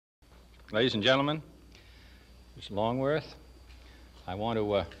Ladies and gentlemen, Mr. Longworth, I want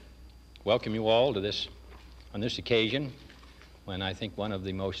to welcome you all to on this occasion when I think one of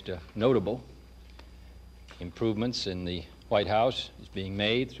the most notable improvements in the White House is being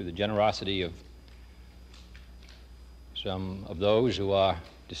made through the generosity of some of those who are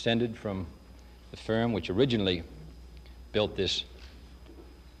descended from the firm which originally built this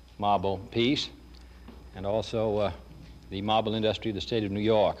marble piece, and also the marble industry of the state of New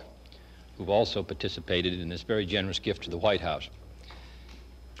York, who've also participated in this very generous gift to the White House.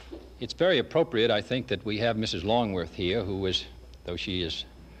 It's very appropriate, I think, that we have Mrs. Longworth here, who was, though she is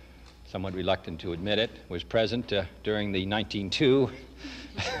somewhat reluctant to admit it, was present during the 1902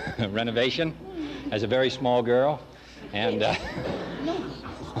 renovation as a very small girl, and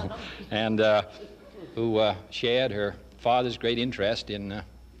who shared her father's great interest in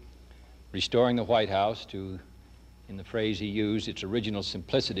restoring the White House to, in the phrase he used, its original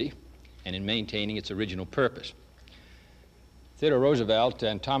simplicity, and in maintaining its original purpose. Theodore Roosevelt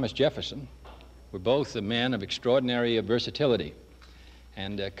and Thomas Jefferson were both men of extraordinary versatility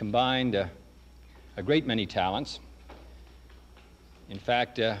and combined a great many talents. In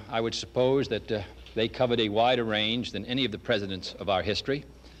fact, I would suppose that they covered a wider range than any of the presidents of our history,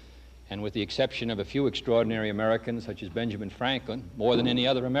 and with the exception of a few extraordinary Americans such as Benjamin Franklin, more than any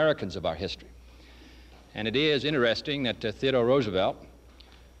other Americans of our history. And it is interesting that Theodore Roosevelt,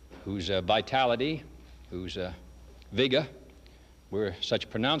 whose vitality, whose vigor were such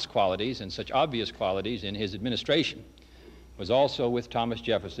pronounced qualities and such obvious qualities in his administration, was also, with Thomas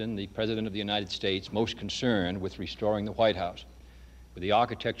Jefferson, the President of the United States, most concerned with restoring the White House, with the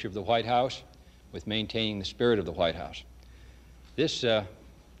architecture of the White House, with maintaining the spirit of the White House. This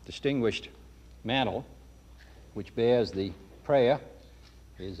distinguished mantel, which bears the prayer,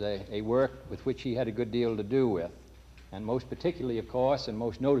 is a work with which he had a good deal to do with. And most particularly, of course, and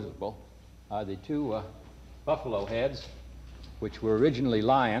most noticeable are the two buffalo heads, which were originally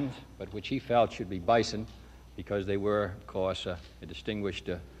lions, but which he felt should be bison because they were, of course, a distinguished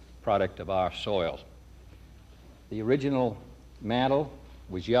product of our soils. The original mantel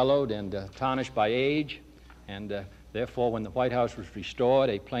was yellowed and tarnished by age, and therefore, when the White House was restored,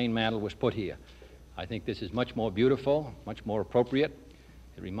 a plain mantel was put here. I think this is much more beautiful, much more appropriate.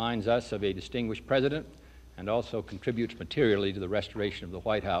 It reminds us of a distinguished president, and also contributes materially to the restoration of the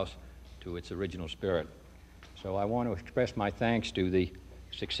White House to its original spirit. So I want to express my thanks to the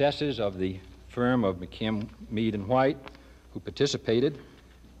successors of the firm of McKim, Mead, and White, who participated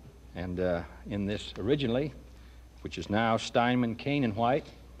and in this originally, which is now Steinmann, Cain, and White,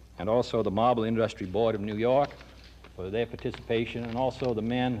 and also the Marble Industry Board of New York for their participation, and also the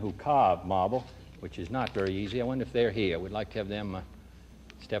men who carve marble, which is not very easy. I wonder if they're here. We'd like to have them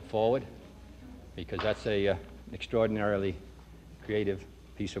step forward, because that's an extraordinarily creative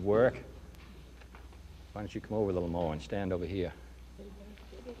piece of work. Why don't you come over a little more and stand over here?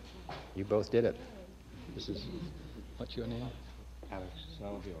 You both did it. This is, what's your name? Alice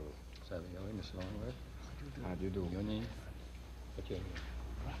Roosevelt. Savioli, Mr. Longworth. How do you do? Your name? What's your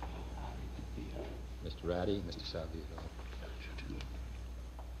name? Mr. Ratty, Mr. Savioli.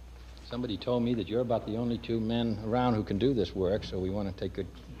 Somebody told me that you're about the only two men around who can do this work, so we want to take good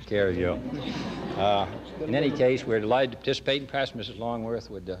care of you. In any case, we're delighted to participate, and perhaps Mrs. Longworth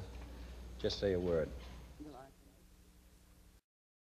would just say a word.